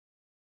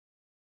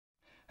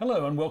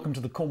Hello and welcome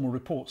to the Cornwall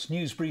Report's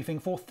news briefing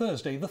for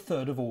Thursday the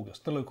 3rd of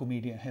August, the local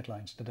media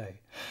headlines today.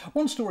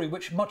 One story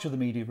which much of the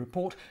media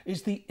report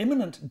is the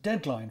imminent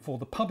deadline for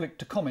the public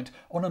to comment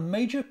on a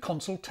major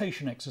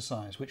consultation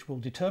exercise which will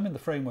determine the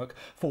framework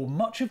for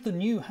much of the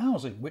new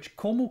housing which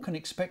Cornwall can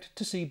expect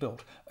to see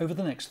built over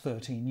the next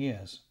 13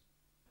 years.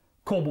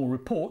 Cornwall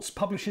Reports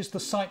publishes the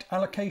site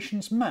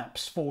allocations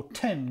maps for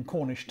 10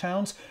 Cornish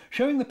towns,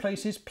 showing the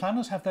places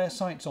planners have their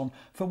sights on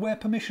for where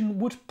permission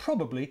would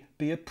probably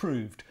be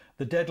approved.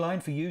 The deadline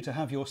for you to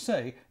have your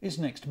say is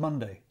next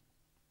Monday.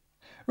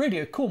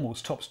 Radio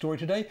Cornwall's top story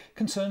today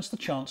concerns the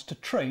chance to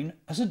train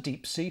as a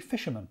deep-sea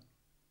fisherman.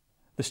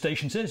 The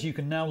station says you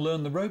can now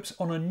learn the ropes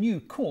on a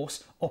new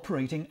course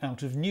operating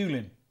out of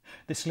Newlyn.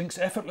 This links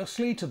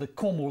effortlessly to the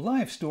Cornwall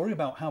Live story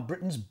about how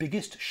Britain's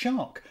biggest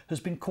shark has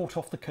been caught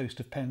off the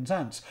coast of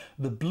Penzance.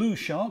 The blue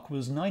shark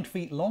was 9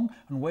 feet long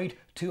and weighed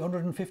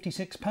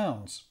 256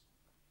 pounds.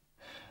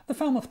 The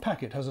Falmouth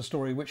Packet has a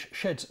story which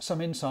sheds some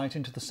insight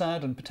into the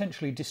sad and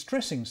potentially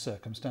distressing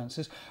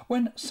circumstances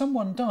when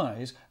someone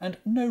dies and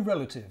no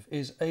relative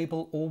is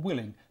able or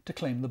willing to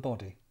claim the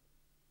body.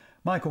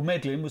 Michael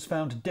Medlin was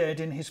found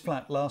dead in his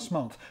flat last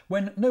month.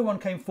 When no one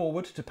came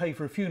forward to pay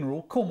for a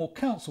funeral, Cornwall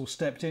Council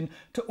stepped in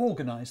to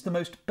organise the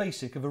most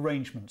basic of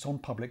arrangements on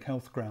public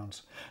health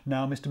grounds.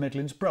 Now Mr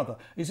Medlin's brother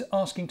is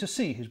asking to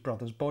see his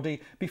brother's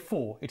body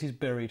before it is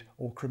buried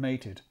or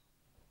cremated.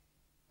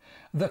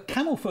 The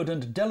Camelford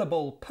and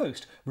Delabole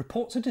Post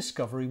reports a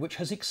discovery which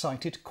has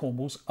excited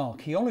Cornwall's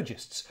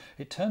archaeologists.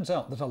 It turns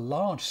out that a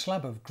large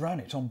slab of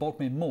granite on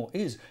Bodmin Moor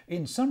is,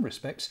 in some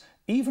respects,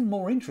 even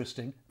more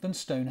interesting than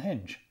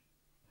Stonehenge.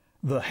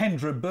 The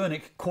Hendra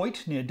Burnick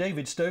Quoit near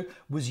Davidstow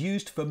was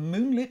used for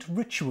moonlit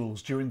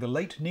rituals during the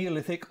late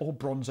Neolithic or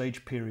Bronze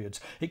Age periods.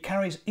 It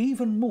carries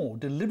even more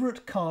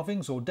deliberate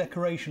carvings or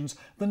decorations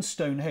than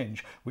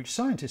Stonehenge, which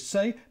scientists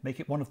say make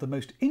it one of the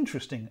most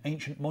interesting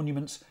ancient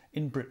monuments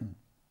in Britain.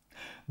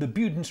 The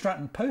Bewden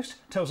Stratton Post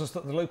tells us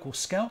that the local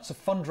scouts are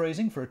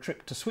fundraising for a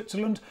trip to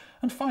Switzerland,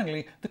 and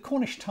finally the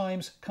Cornish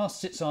Times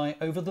casts its eye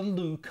over the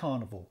Loo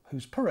Carnival,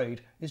 whose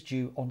parade is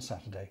due on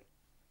Saturday.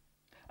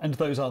 And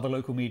those are the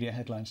local media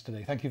headlines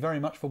today. Thank you very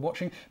much for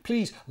watching.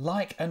 Please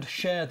like and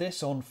share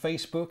this on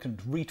Facebook and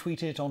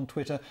retweet it on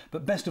Twitter,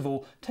 but best of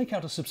all, take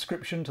out a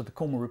subscription to the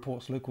Cornwall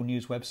Report's local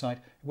news website.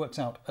 It works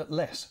out at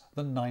less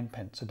than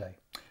 9p a day.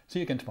 See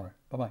you again tomorrow.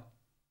 Bye-bye.